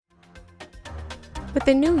With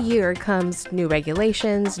the new year comes new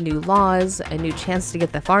regulations, new laws, a new chance to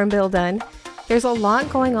get the Farm Bill done. There's a lot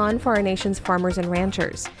going on for our nation's farmers and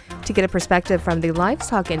ranchers. To get a perspective from the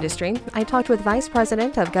livestock industry, I talked with Vice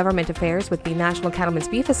President of Government Affairs with the National Cattlemen's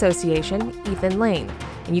Beef Association, Ethan Lane.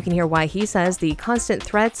 And you can hear why he says the constant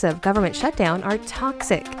threats of government shutdown are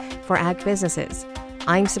toxic for ag businesses.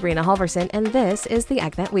 I'm Sabrina Halvorson, and this is the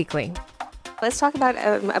AgNet Weekly. Let's talk about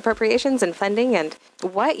appropriations and funding and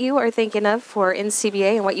what you are thinking of for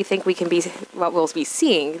NCBA and what you think what we'll be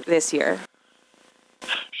seeing this year.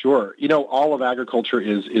 Sure. All of agriculture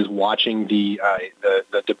is watching the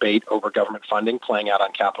debate over government funding playing out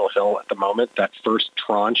on Capitol Hill at the moment. That first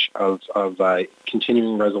tranche of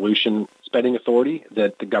continuing resolution spending authority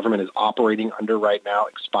that the government is operating under right now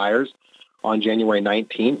expires on January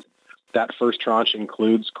 19th. That first tranche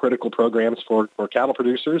includes critical programs for cattle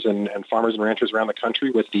producers and farmers and ranchers around the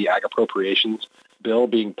country, with the ag appropriations bill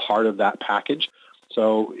being part of that package.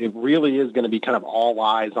 So it really is going to be kind of all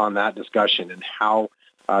eyes on that discussion and how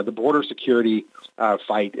the border security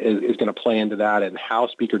fight is going to play into that, and how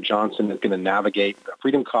Speaker Johnson is going to navigate the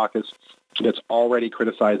Freedom Caucus that's already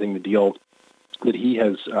criticizing the deal that he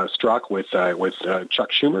has struck with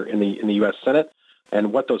Chuck Schumer in the U.S. Senate,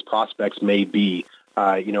 and what those prospects may be.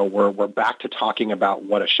 We're back to talking about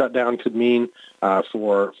what a shutdown could mean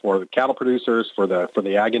for the cattle producers, for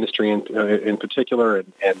the ag industry in particular,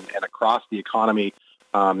 and across the economy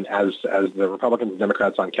as the Republicans and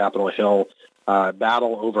Democrats on Capitol Hill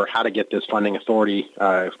battle over how to get this funding authority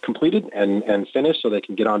completed and finished so they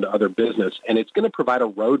can get on to other business. And it's going to provide a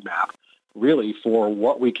roadmap, really, for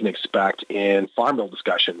what we can expect in Farm Bill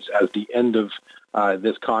discussions as the end of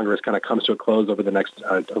this Congress kind of comes to a close over the next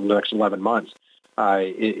 11 months.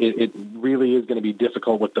 It really is going to be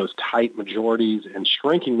difficult with those tight majorities and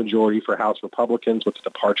shrinking majority for House Republicans with the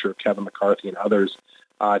departure of Kevin McCarthy and others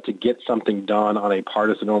to get something done on a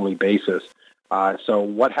partisan-only basis. So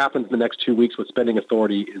what happens in the next 2 weeks with spending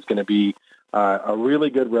authority is going to be a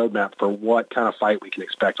really good roadmap for what kind of fight we can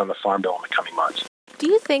expect on the Farm Bill in the coming months. Do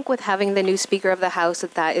you think with having the new Speaker of the House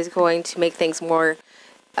that is going to make things more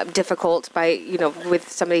difficult with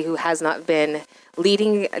somebody who has not been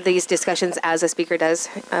leading these discussions as a speaker does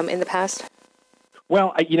in the past?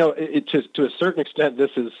 Well, to a certain extent,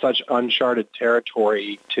 this is such uncharted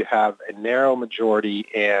territory to have a narrow majority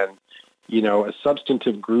and, a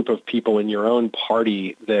substantive group of people in your own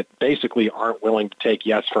party that basically aren't willing to take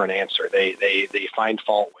yes for an answer. They find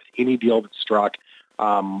fault with any deal that's struck.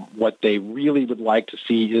 What they really would like to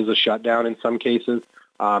see is a shutdown in some cases.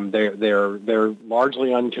 They're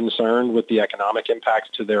largely unconcerned with the economic impacts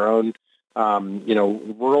to their own,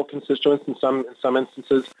 rural constituents in some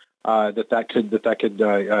instances that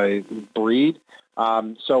could breed.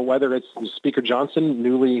 So whether it's Speaker Johnson,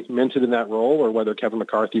 newly minted in that role, or whether Kevin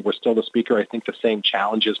McCarthy were still the Speaker, I think the same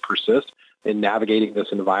challenges persist in navigating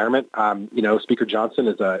this environment. Speaker Johnson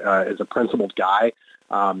is a principled guy.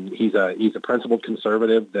 He's a principled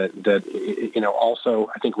conservative that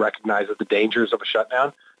also I think recognizes the dangers of a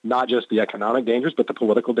shutdown, not just the economic dangers, but the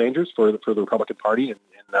political dangers for the Republican Party in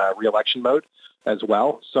re-election mode as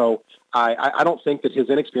well. So I don't think that his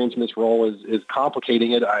inexperience in this role is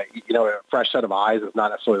complicating it. A fresh set of eyes is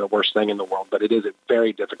not necessarily the worst thing in the world, but it is a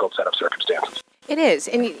very difficult set of circumstances. It is.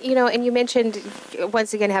 And, and you mentioned,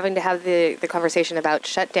 once again, having to have the conversation about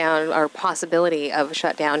shutdown or possibility of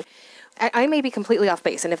shutdown. I may be completely off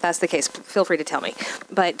base, and if that's the case, feel free to tell me.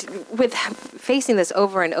 But with facing this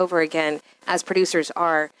over and over again, as producers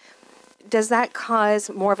are, does that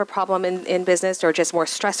cause more of a problem in business, or just more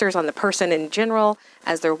stressors on the person in general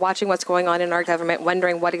as they're watching what's going on in our government,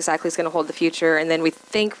 wondering what exactly is going to hold the future, and then we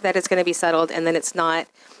think that it's going to be settled, and then it's not?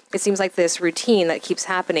 It seems like this routine that keeps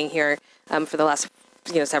happening here for the last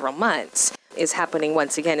several months is happening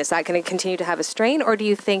once again. Is that going to continue to have a strain, or do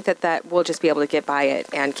you think that we'll just be able to get by it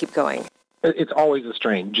and keep going? It's always a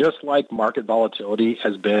strain. Just like market volatility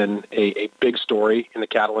has been a big story in the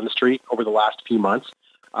cattle industry over the last few months,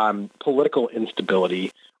 political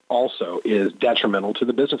instability also is detrimental to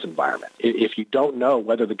the business environment. If you don't know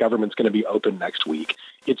whether the government's going to be open next week,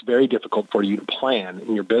 it's very difficult for you to plan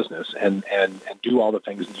in your business and do all the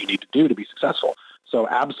things that you need to do to be successful. So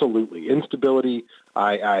absolutely, instability,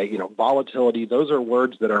 volatility, those are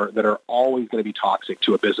words that are always going to be toxic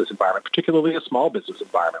to a business environment, particularly a small business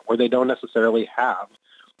environment where they don't necessarily have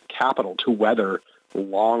capital to weather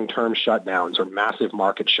long-term shutdowns or massive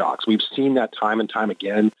market shocks. We've seen that time and time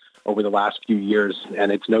again over the last few years,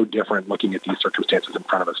 and it's no different looking at these circumstances in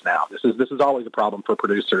front of us now. This is always a problem for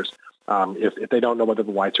producers if they don't know whether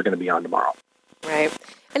the whites are going to be on tomorrow. Right.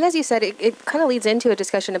 And as you said, it kind of leads into a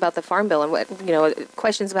discussion about the Farm Bill and what,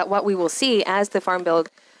 questions about what we will see as the Farm Bill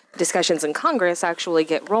discussions in Congress actually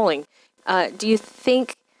get rolling. Do you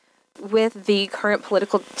think with the current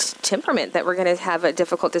political temperament that we're going to have a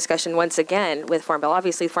difficult discussion once again with Farm Bill?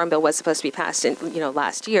 Obviously, Farm Bill was supposed to be passed in,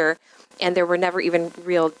 last year, and there were never even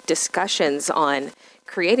real discussions on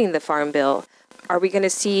creating the Farm Bill. Are we going to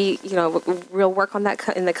see, real work on that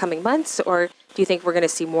in the coming months, or do you think we're going to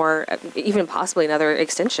see more, even possibly another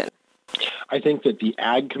extension? I think that the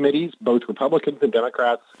ag committees, both Republicans and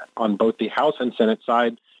Democrats on both the House and Senate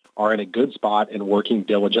side, are in a good spot and working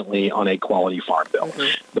diligently on a quality farm bill.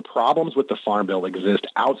 Mm-hmm. The problems with the farm bill exist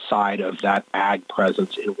outside of that ag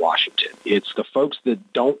presence in Washington. It's the folks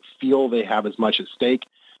that don't feel they have as much at stake,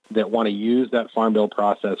 that want to use that farm bill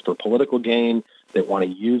process for political gain, that want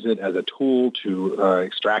to use it as a tool to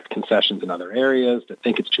extract concessions in other areas, that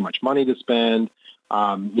think it's too much money to spend.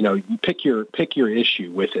 You pick your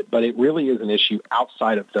issue with it, but it really is an issue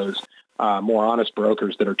outside of those more honest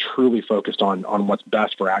brokers that are truly focused on what's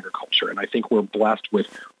best for agriculture. And I think we're blessed with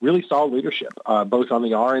really solid leadership, both on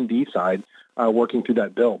the R&D side, working through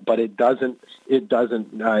that bill. But it doesn't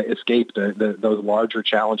escape those larger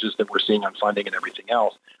challenges that we're seeing on funding and everything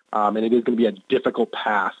else. And it is going to be a difficult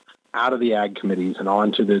path out of the ag committees and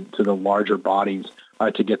on to the larger bodies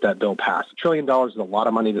to get that bill passed. $1 trillion is a lot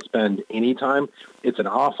of money to spend anytime. It's an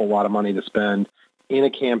awful lot of money to spend in a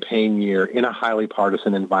campaign year, in a highly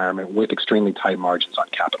partisan environment with extremely tight margins on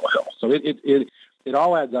Capitol Hill. So it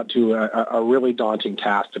all adds up to a really daunting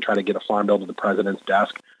task to try to get a farm bill to the president's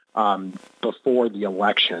desk before the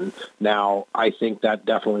election. Now, I think that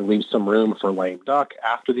definitely leaves some room for lame duck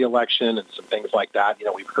after the election and some things like that.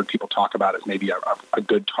 We've heard people talk about as maybe a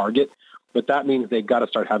good target, but that means they've got to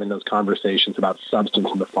start having those conversations about substance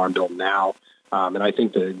in the farm bill now. And I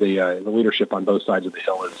think the leadership on both sides of the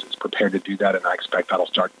Hill is prepared to do that, and I expect that'll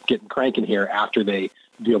start getting cranking here after they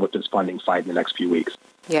deal with this funding fight in the next few weeks.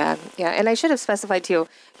 Yeah. And I should have specified too,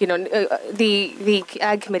 the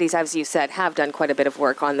ag committees, as you said, have done quite a bit of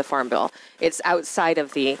work on the Farm Bill. It's outside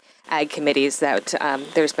of the ag committees that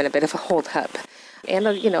there's been a bit of a holdup. And,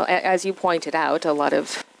 as you pointed out, a lot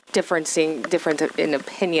of different in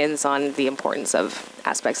opinions on the importance of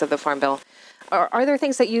aspects of the Farm Bill. Are there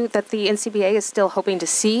things that the NCBA is still hoping to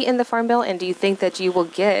see in the Farm Bill, and do you think that you will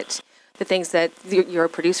get the things that your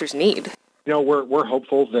producers need? We're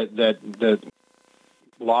hopeful that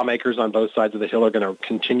lawmakers on both sides of the Hill are going to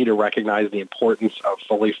continue to recognize the importance of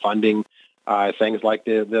fully funding things like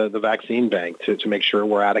the vaccine bank to make sure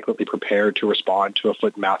we're adequately prepared to respond to a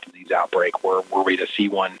foot and mouth disease outbreak. We're ready to see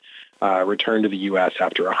one return to the U.S.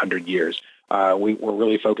 after 100 years. We're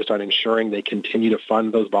really focused on ensuring they continue to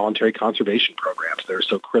fund those voluntary conservation programs that are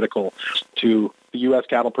so critical to the U.S.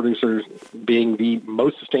 cattle producers being the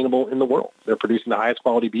most sustainable in the world. They're producing the highest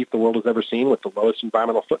quality beef the world has ever seen with the lowest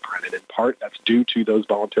environmental footprint, and in part that's due to those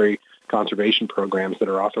voluntary conservation programs that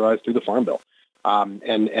are authorized through the Farm Bill.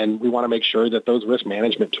 And we want to make sure that those risk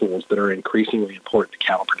management tools that are increasingly important to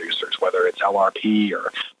cattle producers, whether it's LRP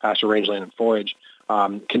or pasture rangeland and forage,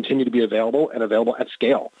 continue to be available at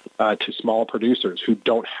scale to small producers who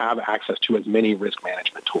don't have access to as many risk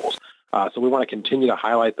management tools. So we want to continue to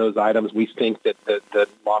highlight those items. We think that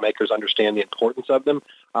lawmakers understand the importance of them.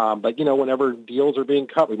 But, whenever deals are being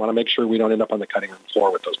cut, we want to make sure we don't end up on the cutting room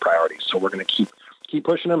floor with those priorities. So we're going to keep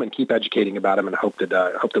pushing them and keep educating about them and hope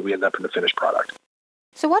that we end up in the finished product.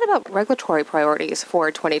 So what about regulatory priorities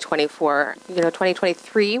for 2024?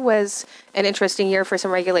 2023 was an interesting year for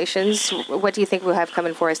some regulations. What do you think we'll have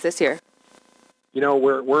coming for us this year?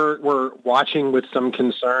 We're watching with some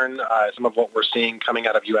concern some of what we're seeing coming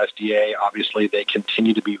out of USDA. Obviously, they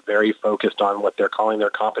continue to be very focused on what they're calling their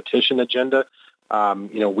competition agenda.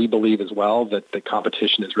 We believe as well that the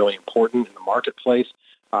competition is really important in the marketplace.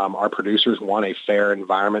 Our producers want a fair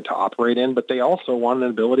environment to operate in, but they also want an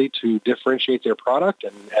ability to differentiate their product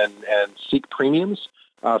and seek premiums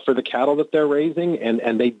for the cattle that they're raising,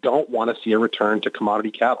 and they don't want to see a return to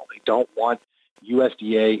commodity cattle. They don't want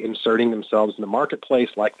USDA inserting themselves in the marketplace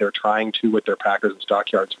like they're trying to with their packers and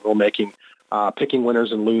stockyards rulemaking, picking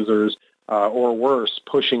winners and losers, or worse,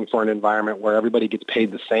 pushing for an environment where everybody gets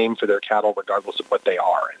paid the same for their cattle regardless of what they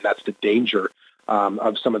are. And that's the danger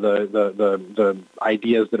of some of the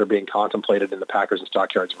ideas that are being contemplated in the Packers and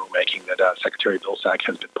Stockyards rulemaking that Secretary Vilsack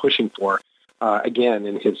has been pushing for, again,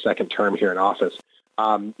 in his second term here in office.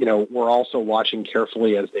 We're also watching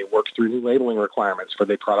carefully as they work through new labeling requirements for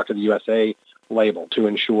the Product of the USA label to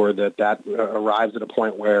ensure that arrives at a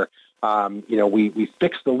point where, we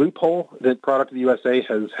fix the loophole that Product of the USA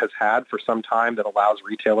has had for some time that allows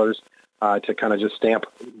retailers to kind of just stamp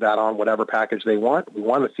that on whatever package they want. We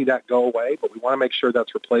want to see that go away, but we want to make sure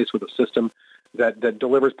that's replaced with a system that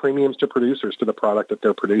delivers premiums to producers for the product that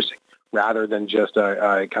they're producing. rather than just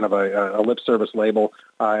a kind of a lip service label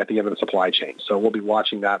at the end of the supply chain. So we'll be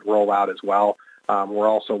watching that roll out as well. We're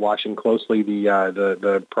also watching closely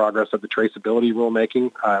the progress of the traceability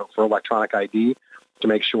rulemaking for electronic ID to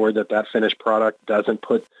make sure that finished product doesn't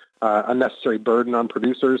put unnecessary burden on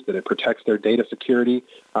producers, that it protects their data security,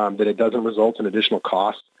 that it doesn't result in additional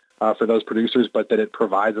costs for those producers, but that it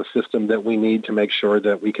provides a system that we need to make sure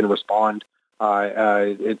that we can respond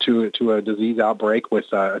to a disease outbreak with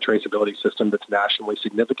a traceability system that's nationally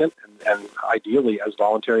significant and ideally as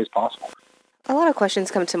voluntary as possible. A lot of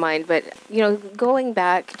questions come to mind, but going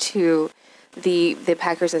back to the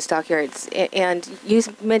packers and stockyards, and you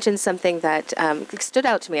mentioned something that stood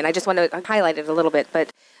out to me, and I just want to highlight it a little bit,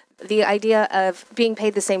 but the idea of being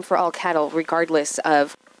paid the same for all cattle regardless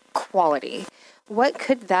of quality. What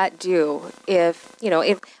could that do if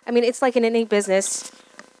it's like in any business,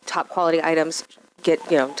 top quality items get,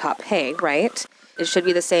 top pay, right? It should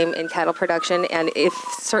be the same in cattle production. And if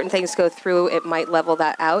certain things go through, it might level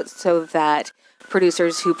that out so that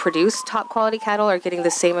producers who produce top quality cattle are getting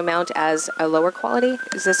the same amount as a lower quality.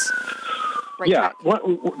 Is this right? Yeah.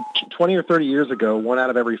 20 or 30 years ago, 1 out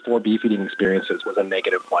of every 4 beef eating experiences was a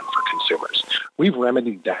 -1 for consumers. We've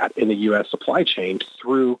remedied that in the U.S. supply chain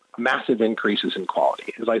through massive increases in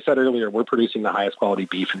quality. As I said earlier, we're producing the highest quality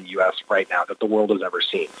beef in the U.S. right now that the world has ever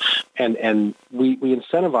seen. And we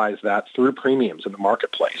incentivize that through premiums in the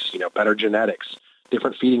marketplace, better genetics,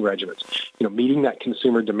 different feeding regimens, meeting that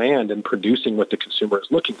consumer demand and producing what the consumer is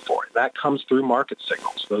looking for. And that comes through market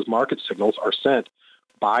signals. Those market signals are sent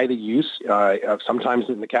by the use of sometimes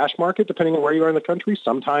in the cash market, depending on where you are in the country,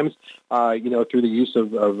 sometimes, through the use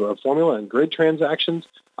of formula and grid transactions.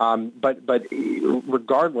 But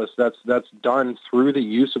regardless, that's done through the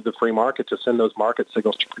use of the free market to send those market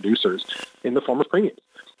signals to producers in the form of premiums.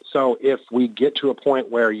 So if we get to a point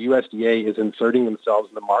where USDA is inserting themselves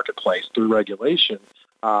in the marketplace through regulation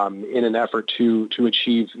in an effort to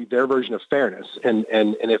achieve their version of fairness, and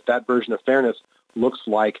if that version of fairness looks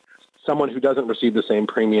like someone who doesn't receive the same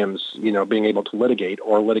premiums, being able to litigate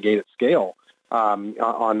at scale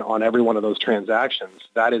on every one of those transactions,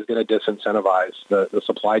 that is going to disincentivize the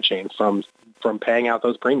supply chain from paying out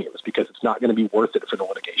those premiums because it's not going to be worth it for the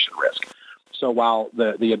litigation risk. So while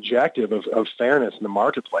the objective of fairness in the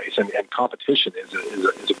marketplace and competition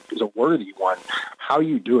is a worthy one, how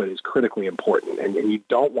you do it is critically important. And you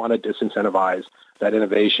don't want to disincentivize that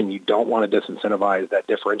innovation. You don't want to disincentivize that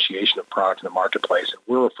differentiation of product in the marketplace. And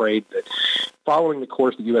we're afraid that following the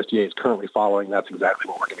course the USDA is currently following, that's exactly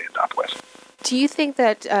what we're going to end up with. Do you think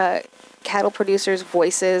that cattle producers'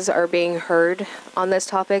 voices are being heard on this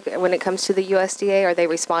topic when it comes to the USDA? Are they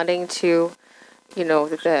responding to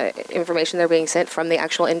the information they're being sent from the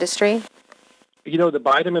actual industry? The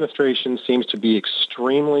Biden administration seems to be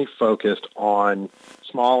extremely focused on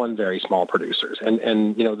small and very small producers.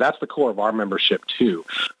 And that's the core of our membership too.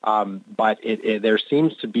 But there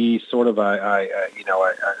seems to be sort of a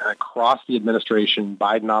across the administration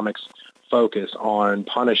Bidenomics focus on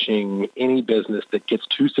punishing any business that gets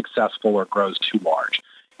too successful or grows too large.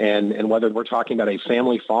 And whether we're talking about a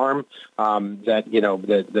family farm that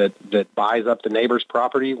buys up the neighbor's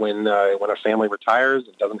property when a family retires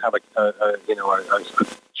and doesn't have a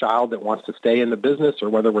child that wants to stay in the business, or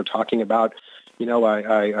whether we're talking about a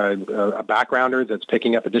backgrounder that's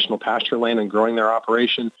picking up additional pasture land and growing their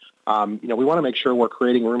operation, we want to make sure we're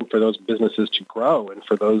creating room for those businesses to grow and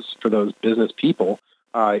for those business people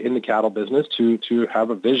in the cattle business to have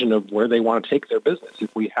a vision of where they want to take their business.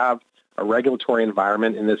 If we have a regulatory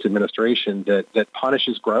environment in this administration that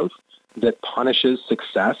punishes growth, that punishes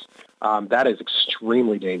success, that is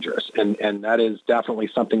extremely dangerous. And that is definitely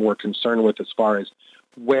something we're concerned with as far as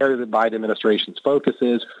where the Biden administration's focus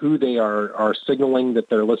is, who they are signaling that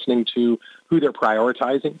they're listening to, who they're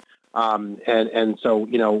prioritizing. And so,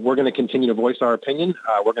 we're going to continue to voice our opinion.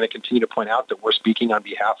 We're going to continue to point out that we're speaking on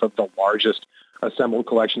behalf of the largest assembled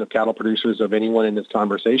collection of cattle producers of anyone in this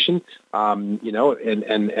conversation, and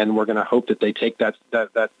we're going to hope that they take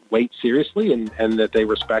that weight seriously and that they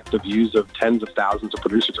respect the views of tens of thousands of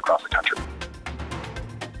producers across the country.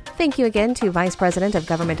 Thank you again to Vice President of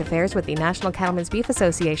Government Affairs with the National Cattlemen's Beef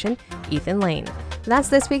Association, Ethan Lane. That's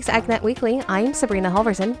this week's AgNet Weekly. I'm Sabrina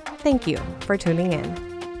Halvorson. Thank you for tuning in.